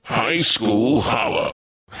High School Holla.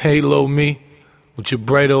 Halo me, with your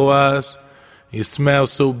bright old eyes, your smile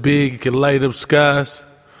so big it can light up skies.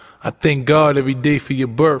 I thank God every day for your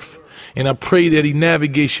birth, and I pray that He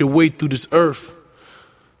navigates your way through this earth.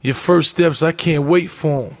 Your first steps, I can't wait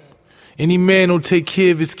for them. Any man don't take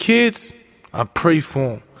care of his kids, I pray for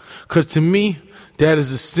him. 'Cause to me, that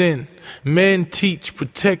is a sin. Men teach,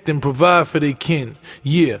 protect, and provide for their kin.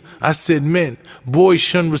 Yeah, I said men. Boys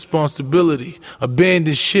shun responsibility,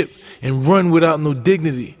 abandon ship, and run without no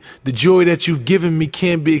dignity. The joy that you've given me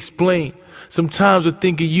can't be explained. Sometimes I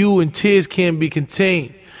think of you and tears can't be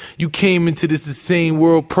contained. You came into this insane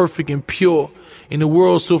world perfect and pure, in a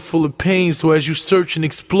world so full of pain. So as you search and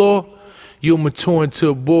explore, you'll mature into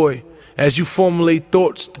a boy. As you formulate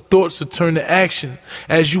thoughts, the thoughts will turn to action.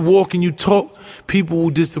 As you walk and you talk, people will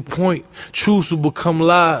disappoint. Truths will become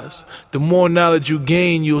lies. The more knowledge you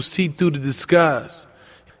gain, you'll see through the disguise.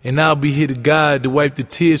 And I'll be here to guide, to wipe the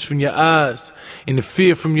tears from your eyes and the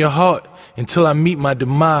fear from your heart until I meet my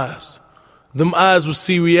demise. Them eyes will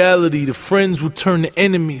see reality. The friends will turn to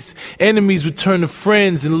enemies. Enemies will turn to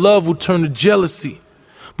friends, and love will turn to jealousy.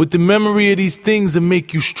 But the memory of these things will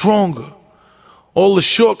make you stronger. All the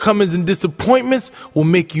shortcomings and disappointments will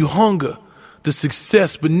make you hunger the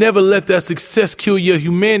success, but never let that success kill your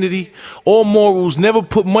humanity. All morals, never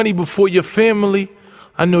put money before your family.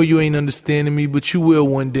 I know you ain't understanding me, but you will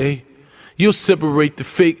one day. You'll separate the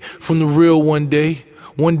fake from the real one day.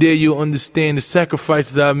 One day you'll understand the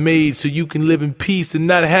sacrifices I made so you can live in peace and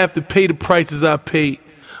not have to pay the prices I paid.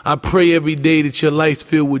 I pray every day that your life's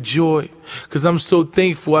filled with joy, 'cause I'm so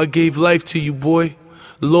thankful I gave life to you, boy.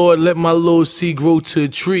 Lord, let my little seed grow to a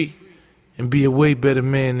tree and be a way better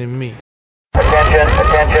man than me. Attention,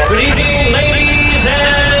 attention. Good evening, ladies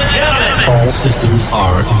and gentlemen. All systems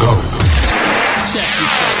are go.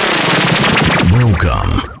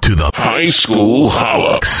 Welcome to the High School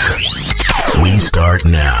Holla. We start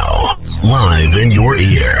now, live in your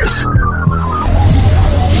ears.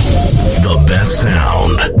 The best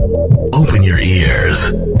sound. Open your ears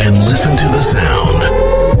and listen to the sound.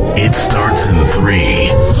 It starts in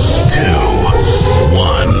 3, 2,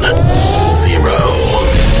 1, 0.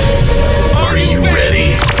 Are you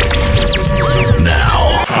ready?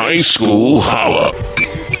 Now, High School Holla.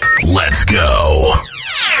 let's go.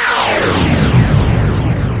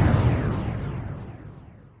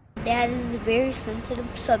 That is a very sensitive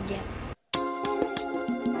subject.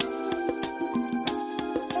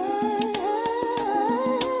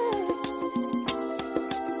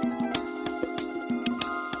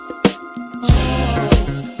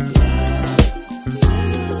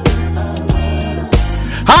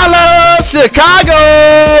 Holla,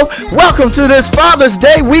 Chicago! Welcome to this Father's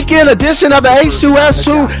Day weekend edition of the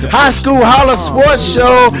H2S2 High School Holla Sports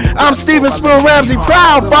Show. I'm Stephen Spoon Ramsey,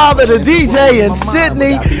 proud father to DJ in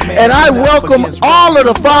Sydney, and I welcome all of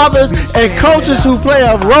the fathers and coaches who play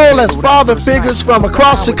a role as father figures from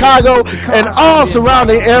across Chicago and all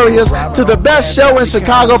surrounding areas to the best show in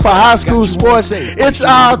Chicago for high school sports. It's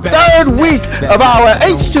our third week of our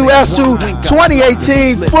H2S2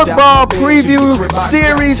 2018 football preview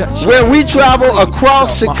series, where we travel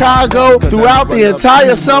across Chicago throughout the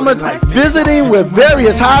entire summer, visiting with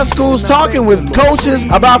various high schools, talking with coaches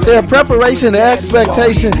about their preparation and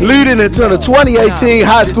expectation leading into the 2018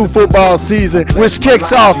 high school football season, which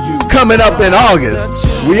kicks off coming up in August.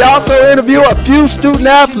 We also interview a few student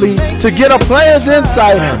athletes to get a player's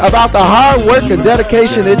insight about the hard work and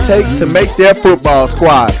dedication it takes to make their football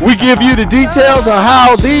squad. We give you the details on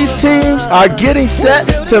how these teams are getting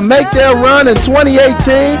set to make their run in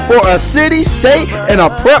 2018 for a city, state, and a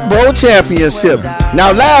prep bowl championship.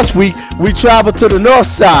 Now, last week, we traveled to the north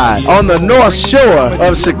side on the north shore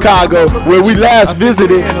of Chicago, where we last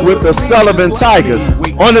visited with the Sullivan Tigers.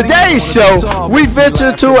 On today's show, we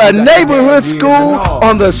venture to a neighborhood school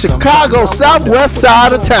on the Chicago southwest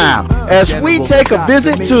side of town as we take a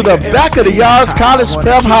visit to the back of the yards College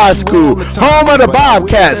Prep High School, home of the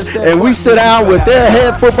Bobcats, and we sit down with their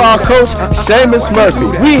head football coach, Sheamus Murphy.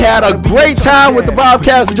 We had a great time with the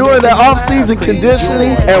Bobcats during their off-season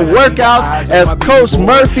conditioning and workouts as Coach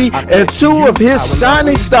Murphy and two of his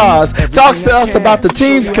shining stars talks to us about the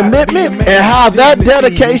team's commitment and how that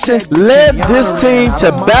dedication led this team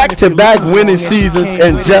to back-to-back winning seasons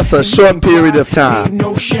in just a short period of time.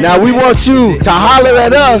 Now we want you to holler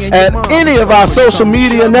at us at any of our social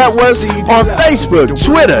media networks on Facebook,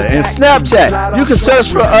 Twitter, and Snapchat. You can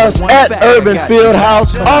search for us at Urban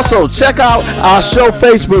Fieldhouse. Also, check out our show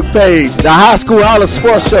Facebook page, the High School Holla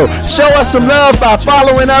Sports Show. Show us some love by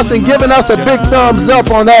following us and giving us a big thumbs up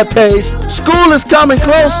on that page. School is coming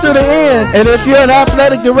close to the end, and if you're an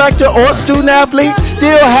athletic director or student athlete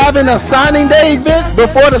still having a signing day event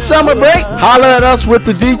before the summer break, holler at us with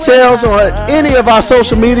the details on any of our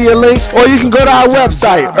social media links, or you can go to our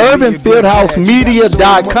website,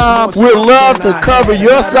 urbanfieldhousemedia.com. We'd love to cover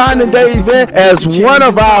your signing day event as one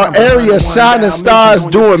of our area shining stars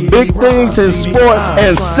doing big things in sports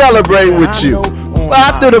and celebrate with you.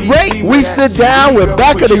 After the break, we sit down with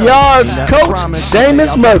Back of the Yards coach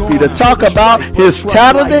Sheamus Murphy to talk about his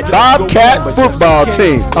talented Bobcat football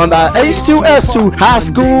team on the H2S2 High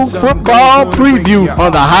School Football Preview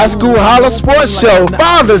on the High School Holla Sports Show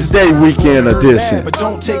Father's Day Weekend Edition. But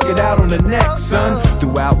don't take it out on the next son.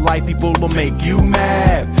 Throughout life, people will make you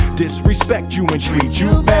mad, disrespect you and treat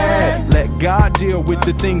you bad. Let God deal with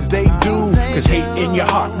the things they do, cause hate in your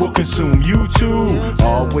heart will consume you too.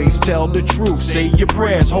 Always tell the truth, say your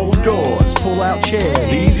prayers, hold doors, pull out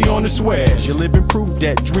chairs, easy on the swears. You live and prove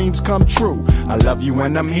that dreams come true. I love you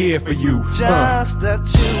and I'm here for you. Just the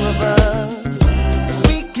two of us,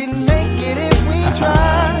 we can make it if we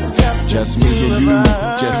try. Just me and you,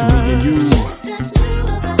 just me and you.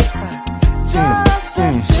 Just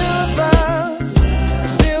the two of us,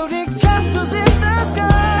 building castles in the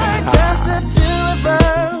sky. Just the two of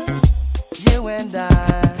us, you and I.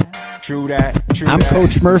 True that. I'm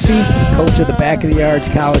Coach Murphy, coach of the Back of the Yards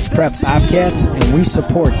College Prep Bobcats, and we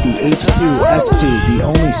support the H2S2, the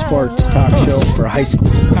only sports talk show for high school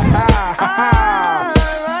sports.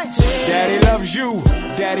 Daddy loves you.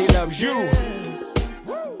 Daddy loves you.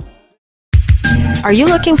 Are you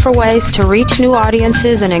looking for ways to reach new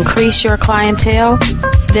audiences and increase your clientele?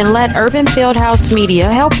 Then let Urban Fieldhouse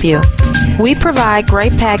Media help you. We provide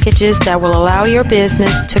great packages that will allow your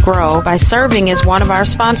business to grow by serving as one of our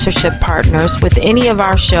sponsorship partners with any of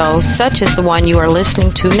our shows, such as the one you are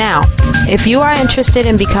listening to now. If you are interested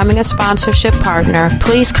in becoming a sponsorship partner,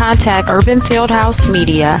 please contact Urban Fieldhouse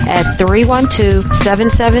Media at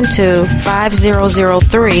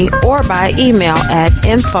 312-772-5003 or by email at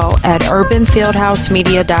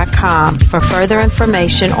info@urbanfieldhousemedia.com for further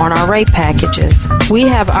information on our rate packages. We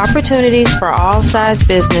have opportunities for all size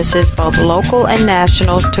businesses, both local and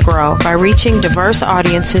national, to grow by reaching diverse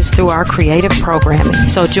audiences through our creative programming.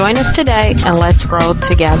 So join us today and let's grow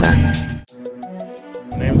together.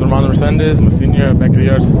 My name is Armando Resendez. I'm a senior at Back of the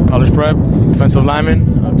Yards College Prep, defensive lineman,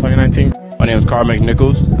 2019. My name is Carl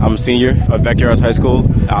McNichols. I'm a senior at Backyards High School.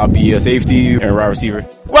 I'll be a safety and wide receiver.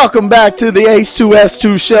 Welcome back to the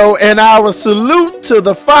H2S2 show, and our salute to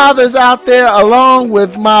the fathers out there, along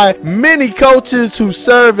with my many coaches who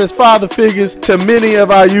serve as father figures to many of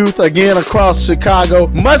our youth, again, across Chicago.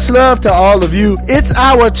 Much love to all of you. It's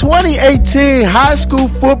our 2018 high school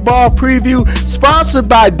football preview, sponsored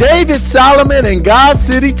by David Solomon and God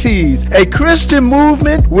City Tees, a Christian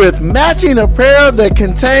movement with matching apparel that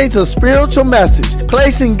contains a spiritual message,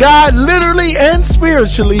 placing God literally and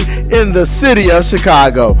spiritually in the city of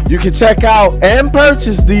Chicago. You can check out and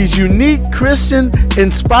purchase these unique Christian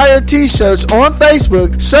inspired t-shirts on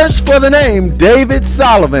Facebook. Search for the name David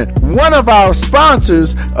Solomon, one of our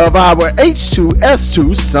sponsors of our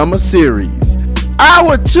H2S2 Summer Series.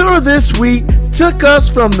 Our tour this week took us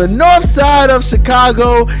from the north side of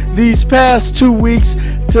Chicago these past 2 weeks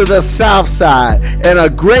to the south side and a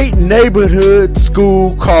great neighborhood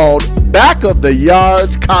school called Back of the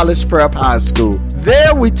Yards College Prep High School.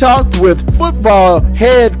 There we talked with football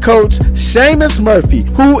head coach Sheamus Murphy,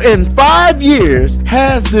 who in 5 years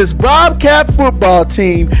has this Bobcat football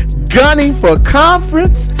team gunning for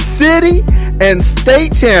conference, city, and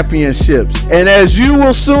state championships. And as you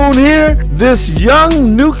will soon hear, this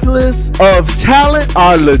young nucleus of talent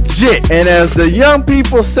are legit. And as the young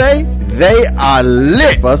people say, they are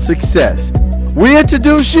lit for success. We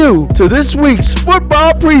introduce you to this week's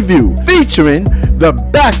football preview featuring the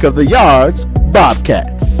Back of the Yards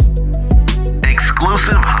Bobcats.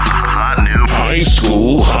 Exclusive hot new High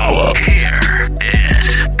School Holla. Here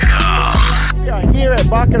it comes. We are here at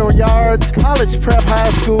Back of the Yards College Prep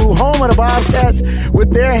High School, home of the Bobcats,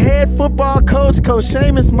 with their head football coach, Coach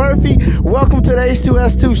Sheamus Murphy. Welcome to the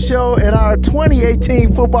H2S2 show and our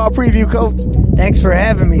 2018 football preview, Coach. Thanks for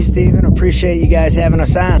having me, Steven. Appreciate you guys having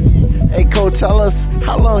us on. Hey, Coach, tell us,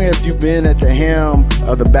 how long have you been at the helm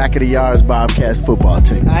of the Back of the Yards Bobcats football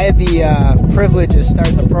team? I had the privilege of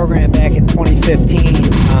starting the program back in 2015.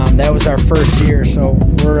 That was our first year, so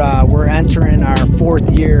we're entering our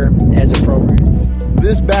fourth year as a program.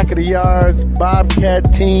 This back of the yards Bobcat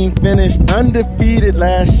team finished undefeated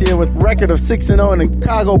last year with a record of 6-0 in the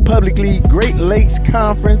Chicago Public League Great Lakes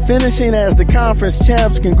Conference, finishing as the conference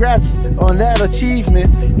champs. Congrats on that achievement,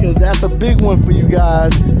 because that's a big one for you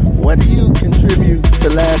guys. What do you contribute to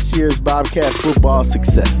last year's Bobcat football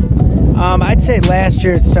success? I'd say last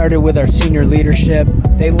year it started with our senior leadership.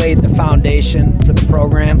 They laid the foundation for the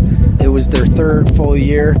program. It was their third full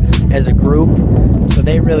year as a group, so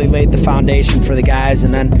they really laid the foundation for the guys.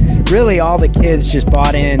 And then really all the kids just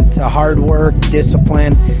bought into hard work,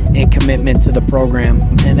 discipline, and commitment to the program.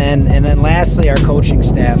 And then lastly, our coaching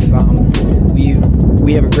staff.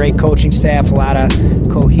 We have a great coaching staff, a lot of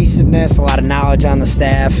cohesiveness, a lot of knowledge on the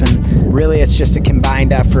staff, and really it's just a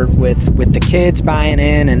combined effort with the kids buying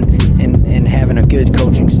in and having a good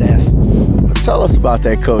coaching staff. Tell us about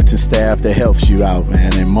that coaching staff that helps you out,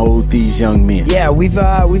 man, and mold these young men. Yeah, we've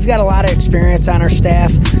got a lot of experience on our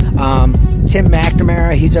staff. Tim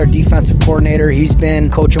McNamara, he's our defensive coordinator. He's been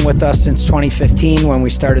coaching with us since 2015 when we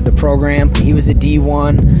started the program. He was a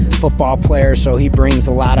D1 football player, so he brings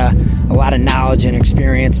a lot of knowledge and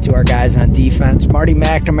experience to our guys on defense. Marty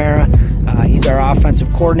McNamara, he's our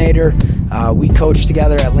offensive coordinator. We coached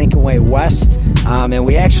together at Lincoln Way West, and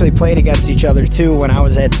we actually played against each other too when I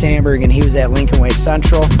was at Sandburg and he was at Lincoln Way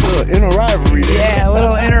Central. A little inner rivalry there. Yeah, a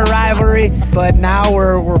little inner rivalry, but now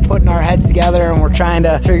we're putting our heads together and we're trying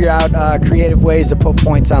to figure out creative ways to put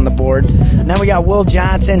points on the board. And then we got Will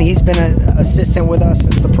Johnson. He's been an assistant with us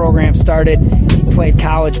since the program started. He played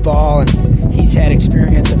college ball and he's had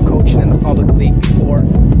experience of coaching in the public league before,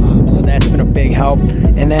 so that's been a big help.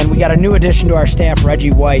 And then we got a new addition to our staff,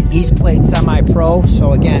 Reggie White. He's played semi-pro,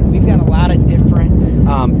 so again, we've got a lot of different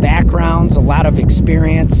backgrounds, a lot of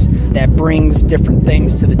experience that brings different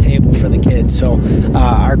things to the table for the kids. So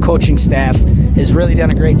our coaching staff has really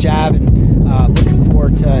done a great job, and looking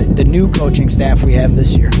forward to the new coaching staff we have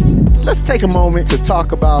this year. Let's take a moment to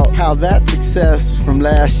talk about how that success from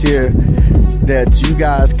last year that you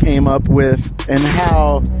guys came up with and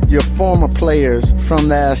how your former players from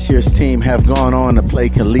last year's team have gone on to play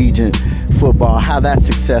collegiate football, how that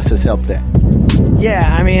success has helped that.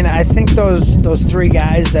 Yeah, I mean, I think those three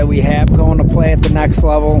guys that we have going to play at the next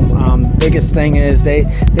level, biggest thing is they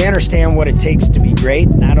understand what it takes to be great,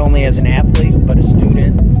 not only as an athlete, but a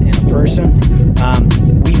student and a person.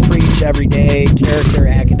 We preach every day character,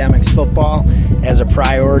 academics, football as a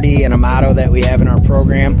priority and a motto that we have in our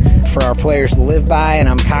program for our players to live by, and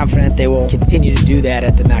I'm confident they will continue to do that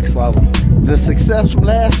at the next level. The success from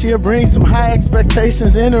last year brings some high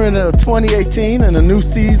expectations entering 2018 and a new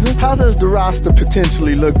season. How does the roster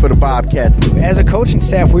potentially look for the Bobcat? As a coaching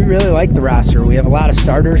staff, we really like the roster. We have a lot of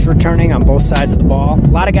starters returning on both sides of the ball.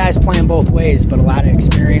 A lot of guys playing both ways, but a lot of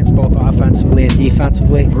experience both offensively and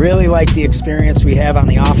defensively. Really like the experience we have on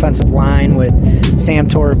the offensive line with Sam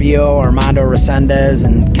Toribio, Armando Resendez,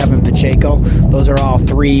 and Kevin Pacheco. Those are all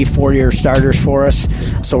 3-4-year starters for us.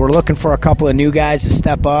 So we're looking for a couple of new guys to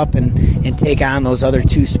step up and take on those other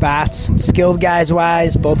two spots. Skilled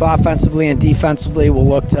guys-wise, both offensively and defensively, we'll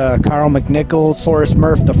look to Carl McNichols, Forrest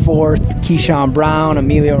Murph IV, Keyshawn Brown,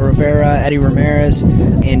 Emilio Rivera, Eddie Ramirez,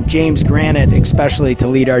 and James Granite, especially to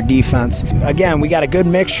lead our defense. Again, we got a good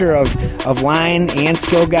mixture of line and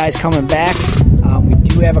skilled guys coming back. We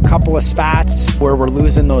do have a couple of spots where we're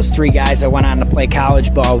losing those three guys that went on to play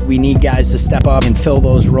college ball. We need guys to step up and fill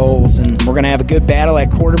those roles, and we're going to have a good battle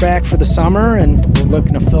at quarterback for the summer, and we're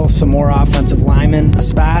looking to fill some more offensive lineman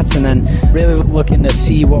spots, and then really looking to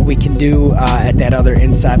see what we can do at that other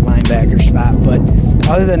inside linebacker spot. But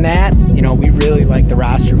other than that, we really like the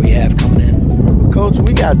roster we have coming in. Coach,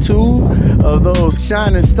 we got two of those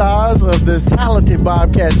shining stars of this talented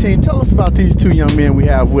Bobcat team. Tell us about these two young men we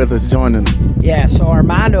have with us joining us. Yeah, so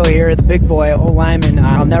Armando here, the big boy, O-lineman,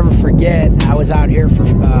 I'll never forget, I was out here for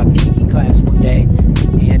PE class one day,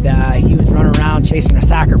 and he was running around chasing a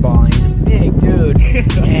soccer ball, and he's a big dude.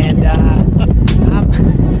 And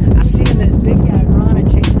I'm seeing this big guy run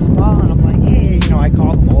and chase this ball, and I'm like, hey, I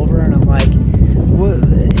called him over, and I'm like,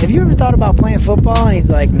 have you ever thought about playing football? And he's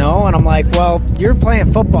like, no. And I'm like, well, you're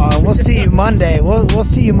playing football, and we'll see you Monday. We'll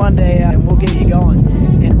see you Monday, and we'll get you going.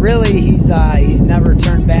 And really, he's never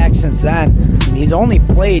turned back since then. He's only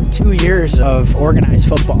played 2 years of organized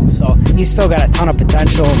football, so he's still got a ton of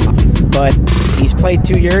potential. But he's played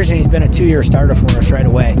 2 years, and he's been a 2-year starter for us right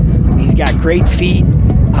away. He's got great feet.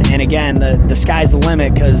 And again, the sky's the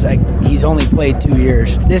limit because he's only played 2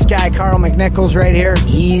 years. This guy, Carl McNichols right here,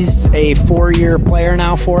 he's a 4-year player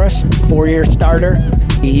now for us, 4-year starter.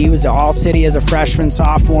 He was all-city as a freshman,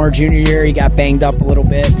 sophomore, junior year. He got banged up a little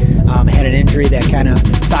bit, had an injury that kind of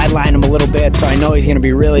sidelined him a little bit, so I know he's going to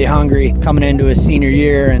be really hungry coming into his senior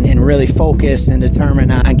year and really focused and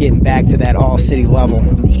determined on getting back to that all-city level.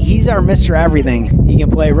 He's our Mr. Everything. He can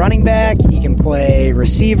play running back, he can play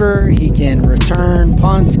receiver, he can return,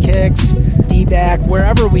 punt, kicks, D-back,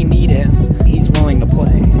 wherever we need him, he's willing to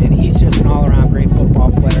play. And he's just an all-around great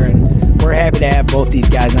football player, and we're happy to have both these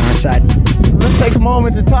guys on our side. Let's take a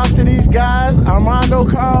moment to talk to these guys. Armando,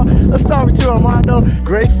 Carl, let's start with you, Armando.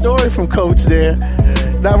 Great story from Coach there.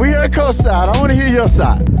 Now, we heard Coach's side. I want to hear your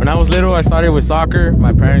side. When I was little, I started with soccer.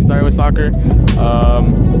 My parents started with soccer.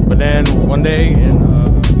 But then one day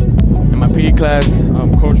in my PE class,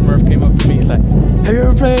 Coach Murphy came up to me. He's like, have you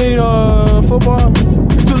ever played football?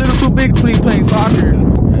 You're too little, too big to be playing soccer.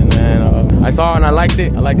 And then I saw it and I liked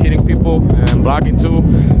it. I like hitting people and blocking too.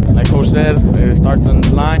 Like Coach said, it starts on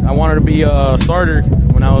the line. I wanted to be a starter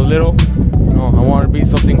when I was little. You know, I wanted to be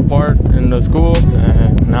something part in the school,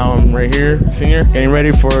 and now I'm right here, senior, getting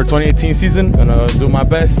ready for 2018 season. Gonna do my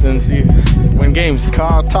best and win games.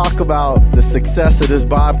 Carl, talk about the success of this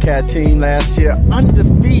Bobcat team last year.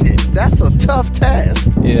 Undefeated. That's a tough task.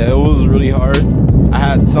 Yeah, it was really hard. I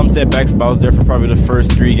had some setbacks, but I was there for probably the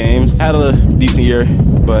first 3 games. I had a decent year,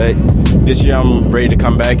 but this year I'm ready to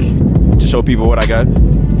come back to show people what I got.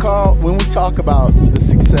 Carl, when we talk about the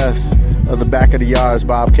success of the back of the yards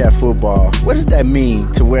Bobcat football, what does that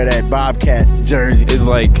mean to wear that Bobcat jersey? It's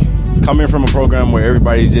like coming from a program where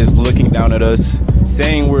everybody's just looking down at us,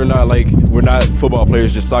 saying we're not football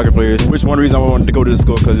players, just soccer players. Which one reason I wanted to go to this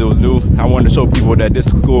school, because it was new. I wanted to show people that this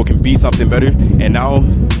school can be something better. And now,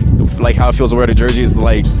 like how it feels to wear the jersey is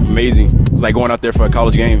like amazing. It's like going out there for a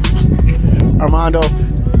college game. Armando,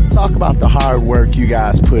 talk about the hard work you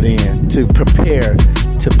guys put in to prepare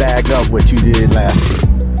to bag up what you did last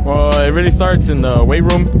year. Well, it really starts in the weight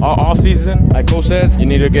room all season. Like Coach says, you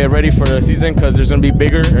need to get ready for the season because there's going to be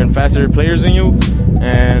bigger and faster players than you.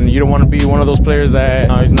 And you don't want to be one of those players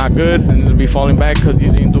that is not good and is be falling back because you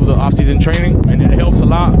didn't do the off-season training. And it helps a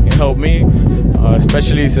lot. It helped me,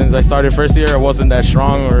 especially since I started first year. I wasn't that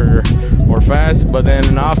strong or fast. But then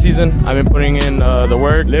in the off-season, I've been putting in the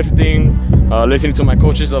work, lifting, listening to my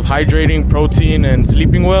coaches of hydrating, protein, and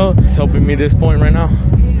sleeping well. It's helping me this point right now.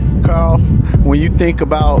 Carl, when you think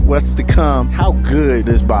about what's to come, how good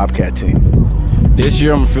is Bobcat team? This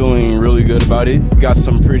year I'm feeling really good about it. We got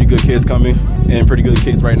some pretty good kids coming and pretty good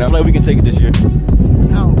kids right now. Like we can take it this year.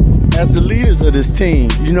 Now, as the leaders of this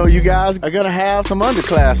team, you know you guys are going to have some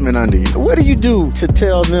underclassmen under you. What do you do to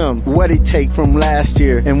tell them what it takes from last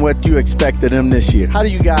year and what you expect of them this year? How do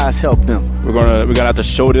you guys help them? We're gonna have to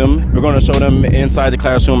show them. We're gonna show them inside the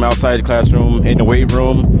classroom, outside the classroom, in the weight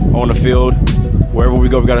room, on the field. Wherever we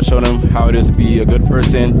go, we gotta show them how it is to be a good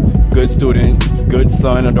person, good student, good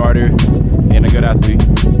son or daughter, and a good athlete.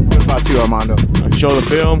 What about you, Armando? Show the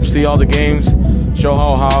film, see all the games, show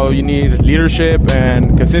how you need leadership and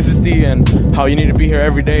consistency and how you need to be here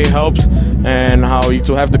every day helps, and how you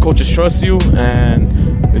to have the coaches trust you and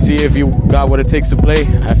to see if you got what it takes to play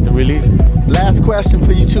after we leave. Last question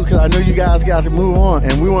for you two, because I know you guys got to move on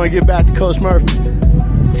and we want to get back to Coach Murphy.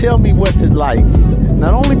 Tell me what's it like,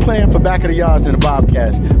 not only playing for back of the yards in the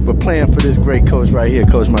Bobcats, but playing for this great coach right here,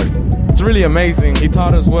 Coach Murphy. It's really amazing. He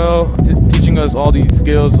taught us well, teaching us all these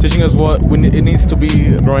skills, teaching us what it needs to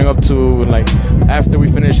be growing up to, like, after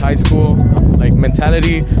we finish high school, like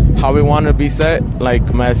mentality, how we want to be set. Like,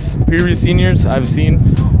 as previous seniors I've seen,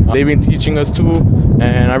 they've been teaching us too,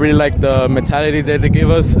 and I really like the mentality that they give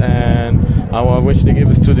us, and I wish they give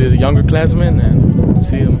us to the younger classmen and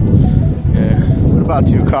see them. Yeah. What about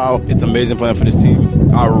you, Carl? It's amazing playing for this team.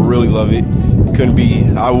 I really love it.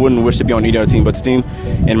 I wouldn't wish to be on any other team but this team.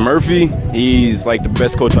 And Murphy, he's like the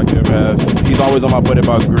best coach I could ever have. He's always on my butt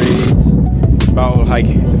about grades, about like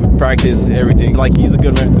practice, everything. Like, he's a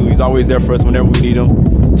good man too. He's always there for us whenever we need him.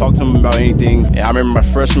 Talk to him about anything. And I remember my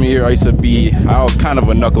freshman year, I was kind of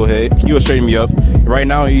a knucklehead. He would straighten me up. Right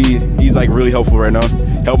now, he's like really helpful right now.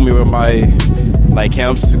 Helping me with my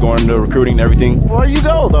camps, going to recruiting and everything. Before you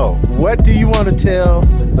go though, what do you want to tell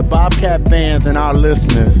the Bobcat fans and our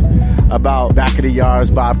listeners about back of the yards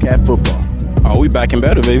Bobcat football? Oh, we back and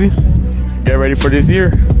better, baby. Get ready for this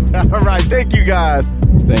year. All right, thank you guys.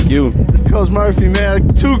 Thank you. Coach Murphy, man,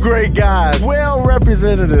 two great guys, well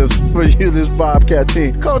representatives for you, this Bobcat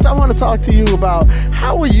team. Coach, I want to talk to you about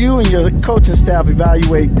how will you and your coaching staff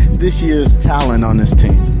evaluate this year's talent on this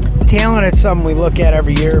team? Talent is something we look at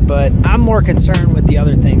every year, but I'm more concerned with the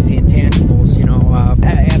other things, the intangibles. You know,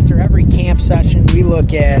 after every camp session, we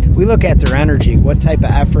look at their energy, what type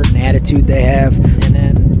of effort and attitude they have, and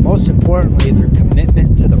then most importantly, their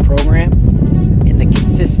commitment to the program and the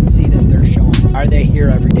consistency consistency that they're showing. Are they here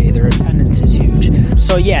every day? Their attendance is huge.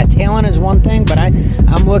 So yeah, talent is one thing, but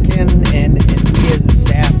I'm looking, and we as a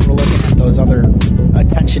staff, we're looking at those other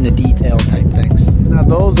attention to detail type things. Now,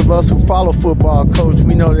 those of us who follow football, Coach,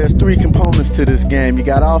 we know there's three components to this game. You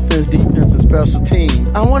got offense, defense, and special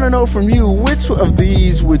teams. I want to know from you, which of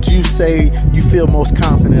these would you say you feel most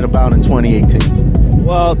confident about in 2018?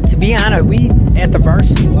 Well, to be honest, we at the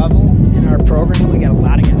varsity level in our program, we got a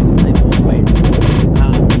lot of guys playing both ways.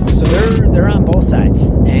 So they're on both sides,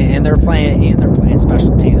 and they're playing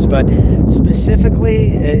special teams. But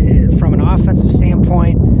specifically from an offensive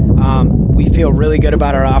standpoint, we feel really good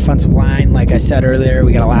about our offensive line. Like I said earlier,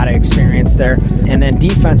 we got a lot of experience there. And then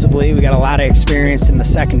defensively, we got a lot of experience in the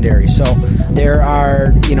secondary. So there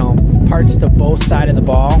are, parts to both sides of the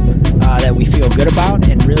ball that we feel good about.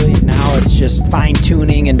 And really now it's just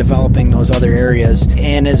fine-tuning and developing those other areas.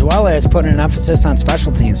 And as well as putting an emphasis on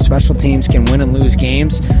special teams. Special teams can win and lose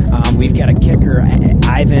games. We've got a kicker,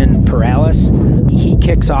 Ivan Perales. He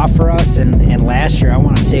kicks off for us. And last year, I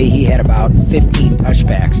want to say he had about 15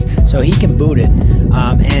 touchbacks. So he can boot it,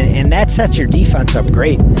 and that sets your defense up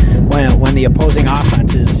great when the opposing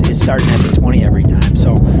offense is starting at the 20 every time.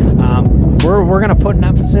 So we're going to put an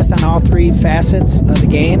emphasis on all three facets of the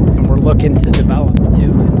game, and we're looking to develop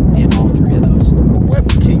too in all three of those. What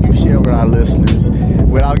can you share with our listeners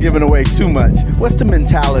without giving away too much? What's the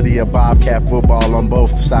mentality of Bobcat football on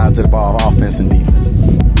both sides of the ball, offense and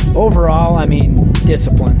defense? Overall,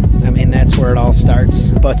 discipline. That's where it all starts.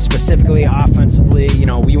 But specifically offensively,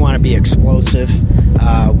 we want to be explosive.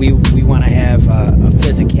 We want to have a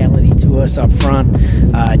physicality to us up front.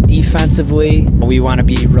 Defensively, we want to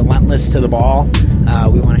be relentless to the ball.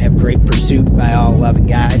 We want to have great pursuit by all 11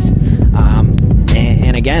 guys.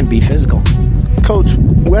 And again, be physical. Coach,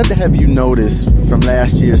 what have you noticed from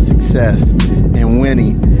last year's success and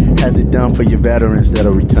winning has it done for your veterans that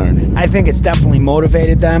are returning? I think it's definitely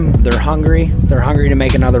motivated them. They're hungry. They're hungry to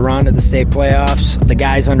make another run to the state playoffs. The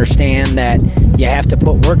guys understand that you have to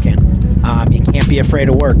put work in. You can't be afraid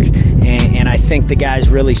of work. And I think the guys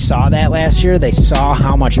really saw that last year. They saw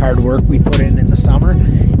how much hard work we put in the summer,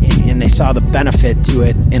 and they saw the benefit to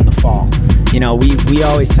it in the fall. We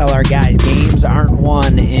always tell our guys games aren't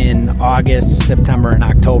won in August, September, and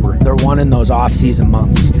October. They're won in those off-season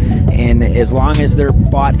months. And as long as they're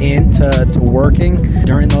bought into working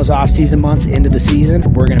during those off-season months into the season,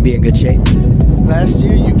 we're going to be in good shape. Last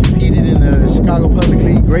year, you competed in the Chicago Public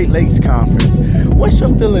League Great Lakes Conference. What's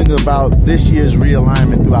your feeling about this year's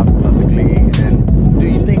realignment throughout the Public League? And do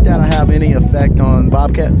you think that'll have any effect on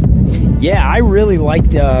Bobcats? Yeah, I really like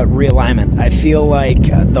the realignment. I feel like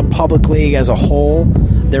the Public League as a whole,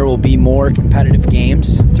 there will be more competitive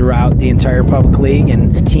games throughout the entire Public League,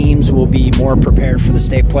 and teams will be more prepared for the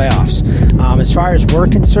state playoffs. As far as we're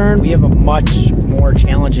concerned, we have a much more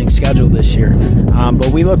challenging schedule this year, but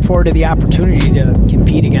we look forward to the opportunity to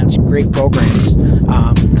compete against great programs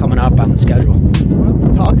coming up on the schedule.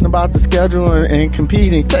 Talking about the schedule and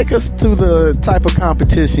competing, take us to the type of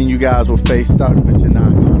competition you guys will face starting with your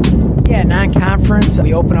non-conference. Yeah, non-conference,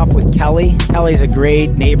 we open up with Kelly. Kelly's a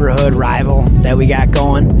great neighborhood rival that we got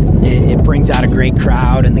going. It brings out a great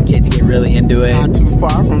crowd, and the kids get really into it. Not too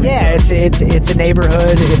far from Yeah, it's a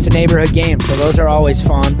neighborhood game, so those are always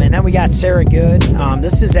fun. And then we got Sarah Good.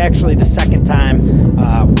 This is actually the second time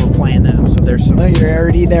we're playing them, so there's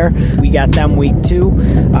familiarity there. We got them week 2.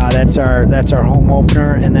 That's our home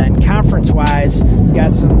opener, and then conference-wise, we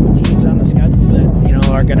got some teams on the schedule that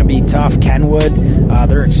are going to be tough. Kenwood,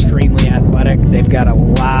 they're extremely athletic. They've got a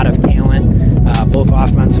lot of talent, both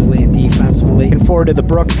offensively and defensively. Looking forward to the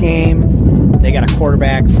Brooks game. They got a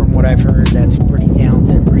quarterback, from what I've heard, that's pretty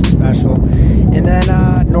talented, pretty special. And then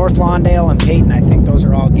North Lawndale and Peyton, I think those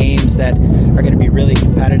are all games that are going to be really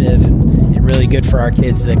competitive and really good for our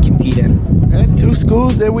kids to compete in. And 2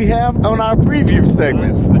 schools that we have on our preview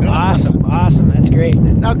segments. Awesome. That's great.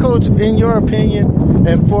 Now, Coach, in your opinion,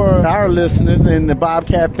 and for our listeners and the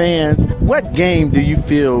Bobcat fans, what game do you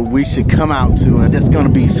feel we should come out to and that's going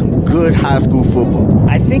to be some good high school football?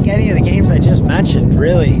 I think any of the games I just mentioned,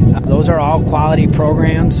 really. Those are all quality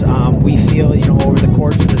programs. We feel, over the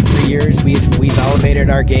course of the 3 years, we've elevated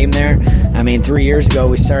our game there. 3 years ago,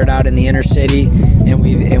 we started out in the inner city, and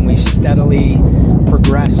we've steadily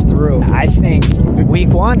progressed through. I think week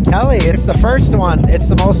 1, Kelly, it's the first one. It's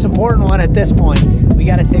the most important one at this point. We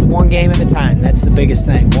got to take one game at a time. That's the biggest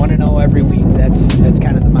thing. 1-0 every week. That's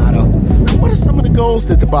kind of the motto. Now, what are some of the goals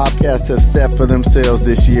that the Bobcats have set for themselves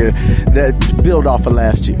this year that build off of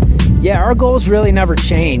last year? Yeah, our goals really never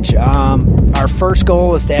change. Our first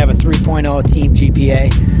goal is to have a 3.0 team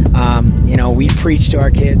GPA. We preach to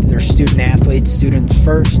our kids, they're student athletes, students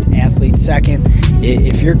first, athletes second.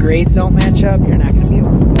 If your grades don't match up, you're not going to be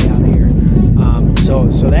able to play out here.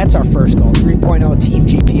 So that's our first goal, 3.0 team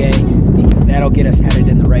GPA, because that'll get us headed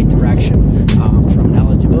in the right direction from an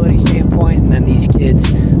eligibility standpoint, and then these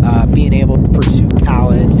kids being able to pursue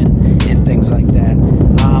college and things like that.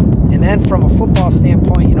 And then from a football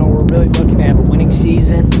standpoint, we're really looking at a winning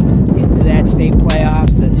season, into that state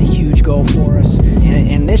playoffs. That's a huge goal for us.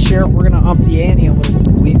 And this year, we're going to up the ante a little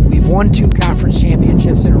bit. We've won 2 conference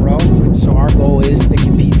championships in a row, so our goal is to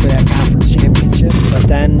compete for that conference championship, but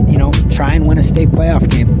then, try and win a state playoff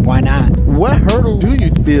game. Why not? What hurdle do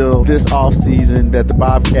you feel this offseason that the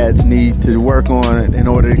Bobcats need to work on in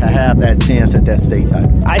order to have that chance at that state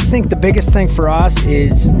title? I think the biggest thing for us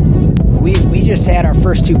is we just had our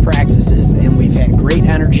first 2 practices, and we've had great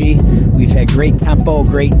energy, we've had great tempo,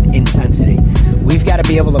 great intensity. We've got to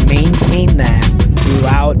be able to maintain that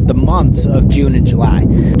throughout the months of June and July.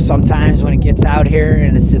 Sometimes when it gets out here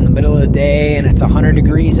and it's in the middle of the day and it's 100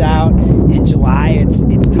 degrees out in July,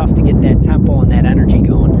 it's tough to get that tempo and that energy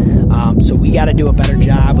going. So we got to do a better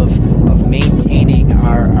job of maintaining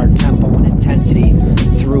our tempo and intensity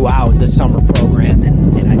throughout the summer program,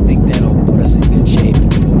 and I think that'll put us in good shape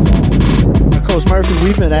for the fall. Coach Murphy,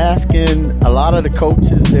 we've been asking a lot of the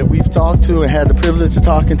coaches that we've talked to and had the privilege of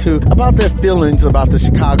talking to about their feelings about the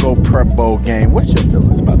Chicago Prep Bowl game. What's your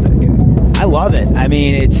feelings about that game? I love it. I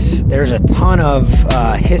mean, there's a ton of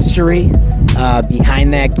history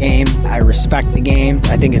behind that game. I respect the game.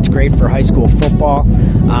 I think it's great for high school football.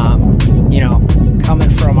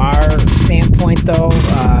 Coming from our standpoint, though,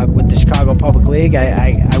 with the Chicago Public League,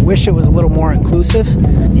 I wish it was a little more inclusive.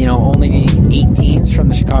 Only 8 teams from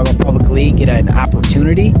the Chicago Public League get an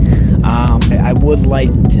opportunity. I would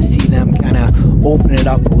like to see them kind of open it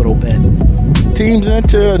up a little bit. Teams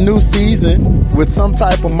enter a new season with some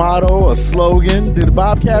type of motto, a slogan. Do the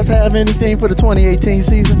Bobcats have anything for the 2018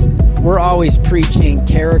 season? We're always preaching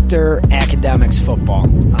character, academics, football.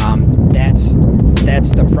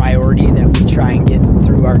 That's the priority that we try and get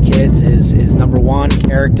through our kids is number 1,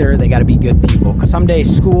 character. They got to be good people. Someday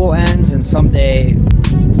school ends and someday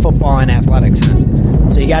football and athletics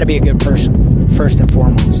end. So you got to be a good person, first and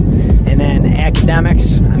foremost. And then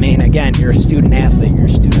academics, again, you're a student athlete. You're a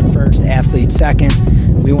student first, athlete second.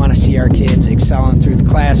 We want to see our kids excelling through the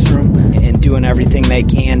classroom and doing everything they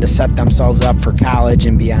can to set themselves up for college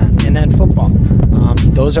and beyond. And then football.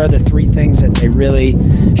 Those are the 3 things that they really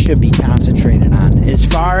should be concentrated on. As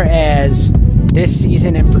far as this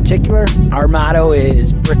season in particular, our motto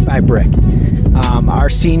is brick by brick. Our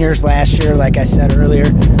seniors last year, like I said earlier,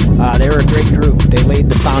 they were a great group. They laid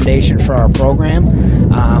the foundation for our program.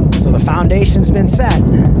 So the foundation's been set.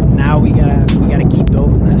 Now we gotta keep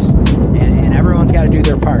building this, and everyone's got to do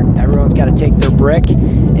their part. Everyone's got to take their brick,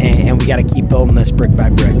 and we got to keep building this brick by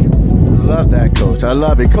brick. Love that, Coach. I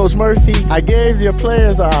love it. Coach Murphy, I gave your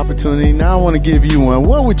players an opportunity. Now I want to give you one.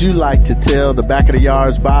 What would you like to tell the Back of the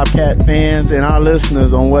Yards Bobcat fans and our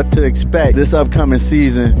listeners on what to expect this upcoming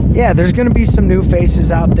season? Yeah, there's going to be some new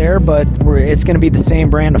faces out there, but it's going to be the same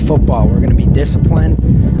brand of football. We're going to be disciplined.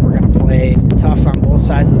 We're going to play tough on both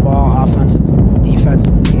sides of the ball, offensive,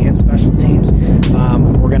 defensively, and special teams.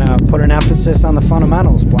 We're going to put an emphasis on the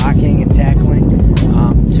fundamentals, blocking and tackling,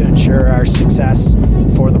 to ensure our success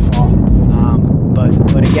for the fall.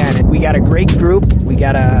 But again, we got a great group. We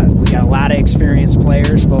got a lot of experienced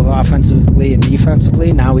players, both offensively and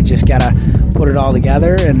defensively. Now we just got to put it all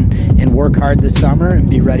together and work hard this summer and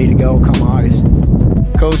be ready to go come August.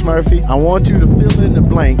 Coach Murphy, I want you to fill in the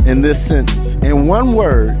blank in this sentence. In one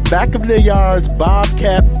word, Back of the Yards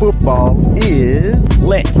Bobcat football is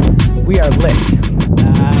lit. We are lit.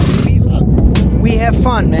 We have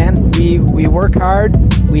fun, man. We work hard.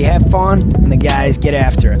 We have fun, and the guys get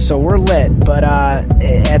after it. So we're lit, but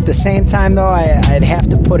at the same time, though, I'd have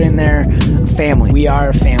to put in there family. We are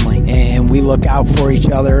a family, and we look out for each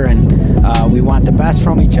other, and we want the best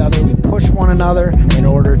from each other. We push one another in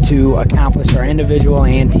order to accomplish our individual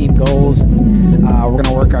and team goals. We're going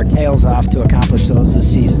to work our tails off to accomplish those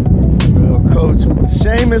this season. Well, Coach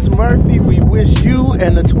Sheamus Murphy, we wish you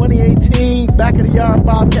and the 2018 Back of the Yard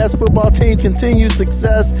Bobcats football team continued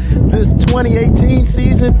success this 2018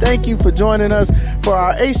 season. Thank you for joining us for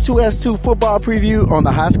our H2S2 football preview on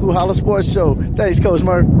the High School Holla Sports Show. Thanks, Coach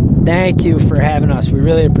Murphy. Thank you for having us. We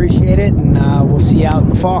really appreciate it, and we'll see you out in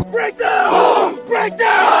the fall. Breakdown!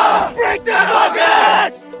 Breakdown! Breakdown!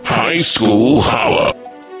 Bobcats! High School Holla.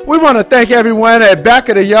 We want to thank everyone at Back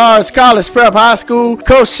of the Yards College Prep High School,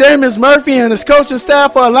 Coach Sheamus Murphy and his coaching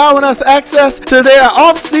staff for allowing us access to their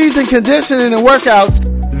off-season conditioning and workouts.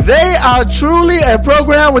 They are truly a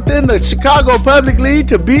program within the Chicago Public League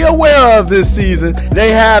to be aware of this season.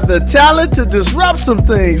 They have the talent to disrupt some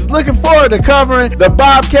things. Looking forward to covering the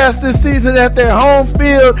Bobcats this season at their home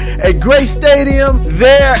field, a great stadium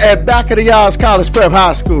there at Back of the Yards College Prep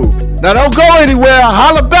High School. Now don't go anywhere.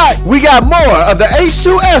 Holla back. We got more of the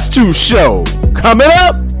H2S2 show coming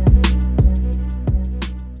up.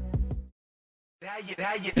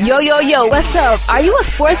 Yo, what's up? Are you a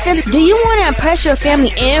sports fan? Do you want to impress your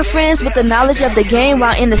family and friends with the knowledge of the game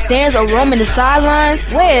while in the stands or roaming the sidelines?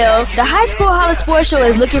 Well, the High School Holla Sports Show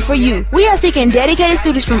is looking for you. We are seeking dedicated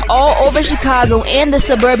students from all over Chicago and the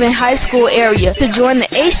suburban high school area to join the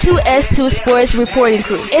H2S2 sports reporting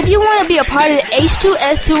crew. If you want to be a part of the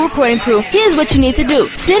H2S2 reporting crew, here's what you need to do.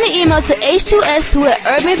 Send an email to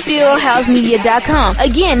h2s2@urbanfieldhousemedia.com.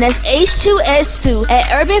 Again, that's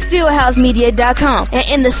h2s2@urbanfieldhousemedia.com. And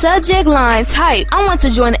in the subject line, type, I want to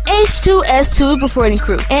join the H2S2 reporting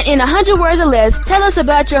crew. And in 100 words or less, tell us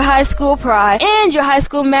about your high school pride and your high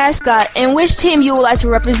school mascot and which team you would like to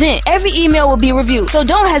represent. Every email will be reviewed, so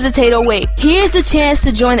don't hesitate or wait. Here's the chance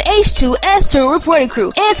to join the H2S2 reporting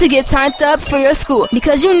crew and to get signed up for your school,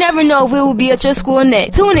 because you never know if we will be at your school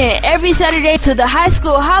next. Tune in every Saturday to the High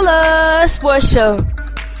School Holla Sports Show.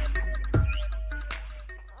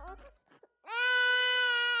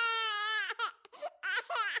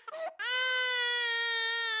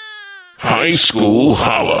 High School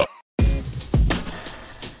Holla.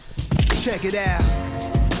 Check it out.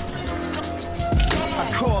 I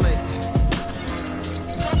call it.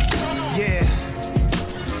 Yeah.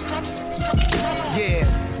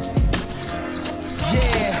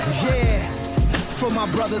 For my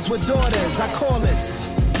brothers with daughters, I call this.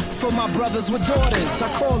 For my brothers with daughters, I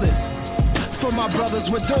call this. For my brothers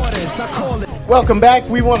with daughters, I call it. Welcome back.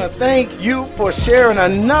 We want to thank you for sharing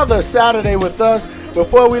another Saturday with us.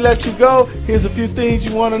 Before we let you go, here's a few things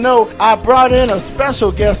you want to know. I brought in a special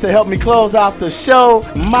guest to help me close out the show.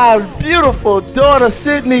 My beautiful daughter,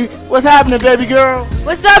 Sydney. What's happening, baby girl?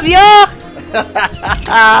 What's up, y'all?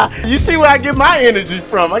 You see where I get my energy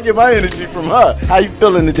from. I get my energy from her. How you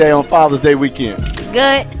feeling today on Father's Day weekend?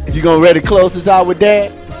 Good. You gonna ready to close this out with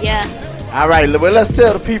Dad? Yeah. All right, well, let's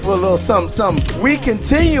tell the people a little something. We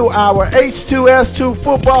continue our H2S2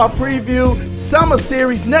 football preview summer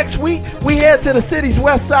series. Next week, we head to the city's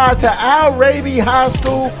west side to Al Raby High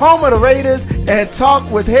School, home of the Raiders, and talk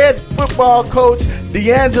with head football coach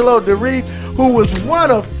D'Angelo DeReef, who was one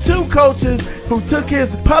of two coaches who took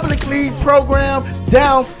his public league program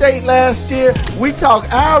downstate last year. We talk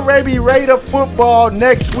Al Raby Raider football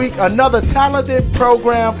next week, another talented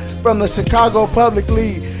program from the Chicago Public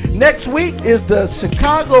League. Next week is the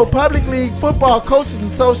Chicago Public League Football Coaches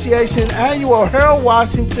Association annual Harold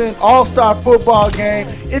Washington All-Star Football Game.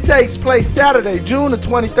 It takes place Saturday, June the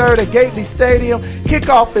 23rd at Gately Stadium.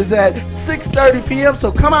 Kickoff is at 6:30 p.m.,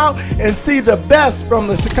 so come out and see the best from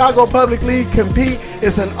the Chicago Public League compete.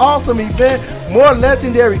 It's an awesome event. More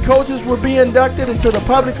legendary coaches will be inducted into the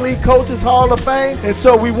Public League Coaches Hall of Fame, and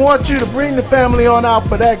so we want you to bring the family on out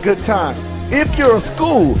for that good time. If you're a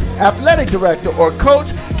school, athletic director, or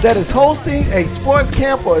coach that is hosting a sports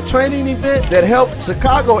camp or a training event that helps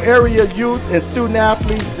Chicago area youth and student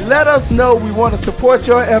athletes, let us know. We want to support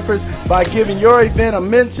your efforts by giving your event a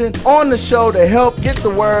mention on the show to help get the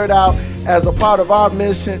word out as a part of our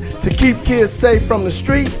mission to keep kids safe from the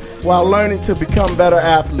streets while learning to become better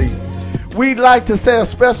athletes. We'd like to say a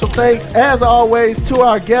special thanks, as always, to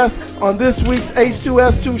our guests on this week's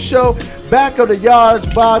H2S2 show, Back of the Yards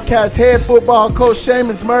Bobcats head football coach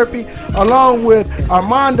Sheamus Murphy, along with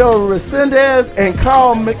Armando Resendez and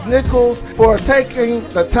Carl McNichols, for taking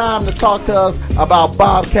the time to talk to us about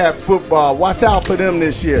Bobcat football. Watch out for them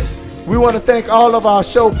this year. We want to thank all of our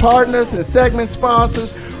show partners and segment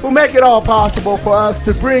sponsors who make it all possible for us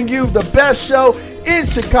to bring you the best show in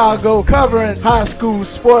Chicago covering high school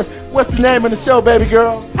sports. What's the name of the show, baby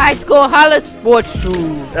girl? High School Holla Sports Show.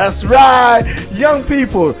 That's right. Young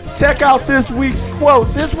people, check out this week's quote.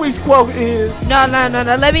 This week's quote is... No.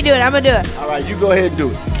 Let me do it. I'm going to do it. All right, you go ahead and do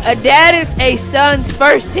it. A dad is a son's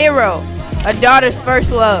first hero. A daughter's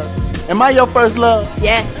first love. Am I your first love?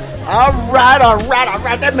 Yes. All right.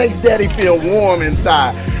 That makes Daddy feel warm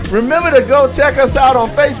inside. Remember to go check us out on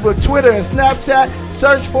Facebook, Twitter, and Snapchat.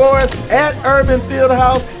 Search for us at Urban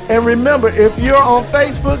Fieldhouse. And remember, if you're on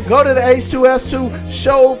Facebook, go to the H2S2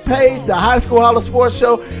 show page, the High School Holla Sports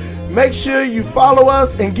Show. Make sure you follow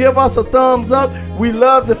us and give us a thumbs up. We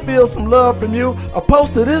love to feel some love from you. A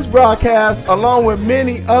post to this broadcast, along with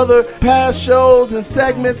many other past shows and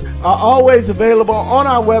segments, are always available on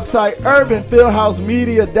our website,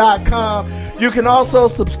 urbanfieldhousemedia.com. You can also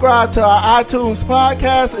subscribe to our iTunes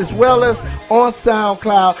podcast as well as on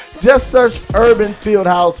SoundCloud. Just search Urban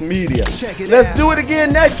Fieldhouse Media. Let's do it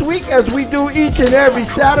again next week as we do each and every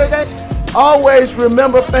Saturday. Always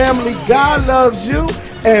remember, family, God loves you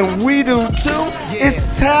and we do too.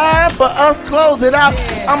 It's time for us to close it out.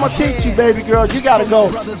 I'm going to teach you, baby girl. You got to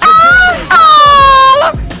go.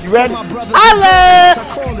 You ready? Holla!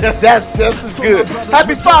 That's just as good.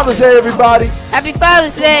 Happy Father's Day, everybody. Happy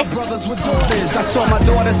Father's Day. I saw my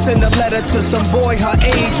daughter send a letter to some boy her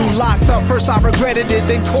age who locked up. First I regretted it,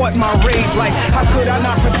 then caught my rage. Like, how could I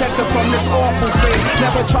not protect her from this awful phase?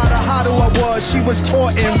 Never tried to hide who I was. She was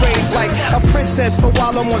taught and raised like a princess, but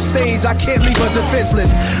while I'm on stage, I can't leave her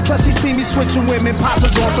defenseless. Plus, she see me switching women, pops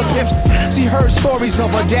was on some pimp. She heard stories of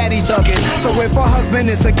her daddy thugging. So if her husband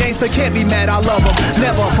is a gangster, can't be mad, I love him.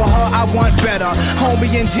 Never for her, I want better. Homie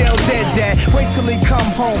in jail, dead dad. Wait till he come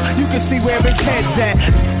home, you can see where his head's at.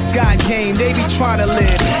 God game, they be trying to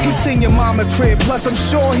live. He seen your mama crib, plus I'm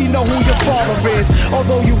sure he know who your father is.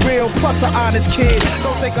 Although you real, plus an honest kid.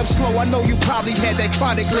 Don't think I'm slow, I know you probably had that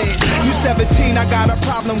chronic lid. You 17, I got a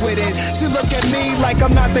problem with it. She look at me like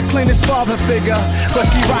I'm not the cleanest father figure, but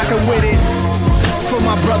she rockin' with it. For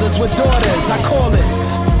my brothers with daughters, I call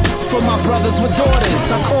this. For my brothers with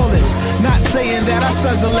daughters, I call this. Not saying that our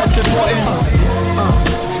sons are less important.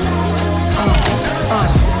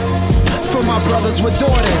 For my brothers with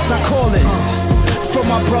daughters, I call this. For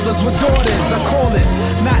my brothers with daughters, I call this.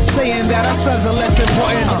 Not saying that our sons are less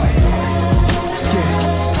important.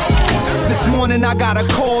 This morning I got a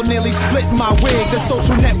call, nearly split my wig. The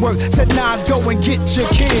social network said, Nas, go and get your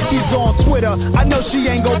kids. She's on Twitter. I know she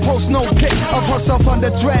ain't gon' post no pic of herself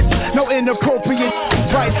underdressed. No inappropriate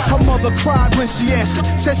right. Her mother cried when she answered.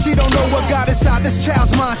 Said she don't know what got inside this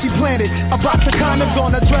child's mind. She planted a box of condoms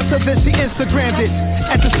on her dresser, then she Instagrammed it.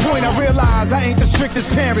 At this point I realize I ain't the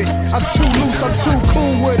strictest parent. I'm too loose, I'm too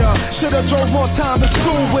cool with her. Should've drove more time to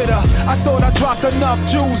school with her. I thought I dropped enough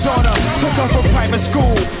jewels on her. Took her from private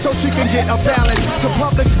school so she can get a balance. To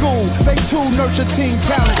public school, they too nurture teen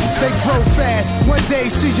talents. They grow fast. One day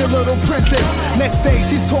she's your little princess. Next day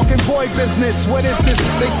she's talking boy business. What is this?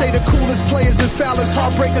 They say the coolest players and foulest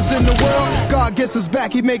heartbreakers in the world. God gets us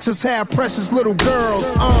back, he makes us have precious little girls.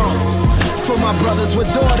 For my brothers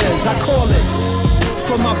with daughters, I call this.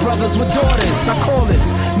 For my brothers with daughters, I call this.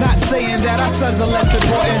 Not saying that our sons are less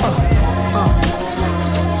important.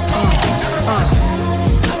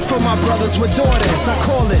 For my brothers with daughters, I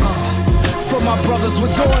call this. For my brothers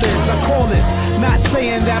with daughters, I call this. Not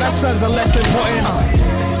saying that our sons are less important.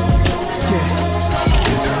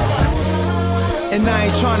 And I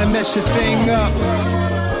ain't trying to mess your thing up,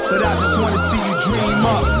 but I just wanna see you dream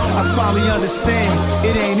up. I finally understand,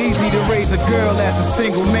 it ain't easy to raise a girl as a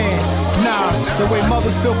single man. Nah, the way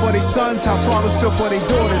mothers feel for their sons, how fathers feel for their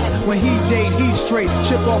daughters. When he date, he's straight,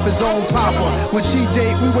 chip off his own papa. When she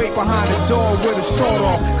date, we wait behind the door with a sword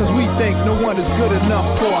off, cause we think no one is good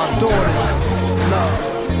enough for our daughters. Love.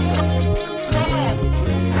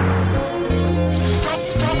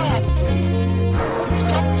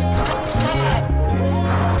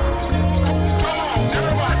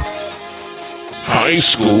 High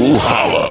School Holla.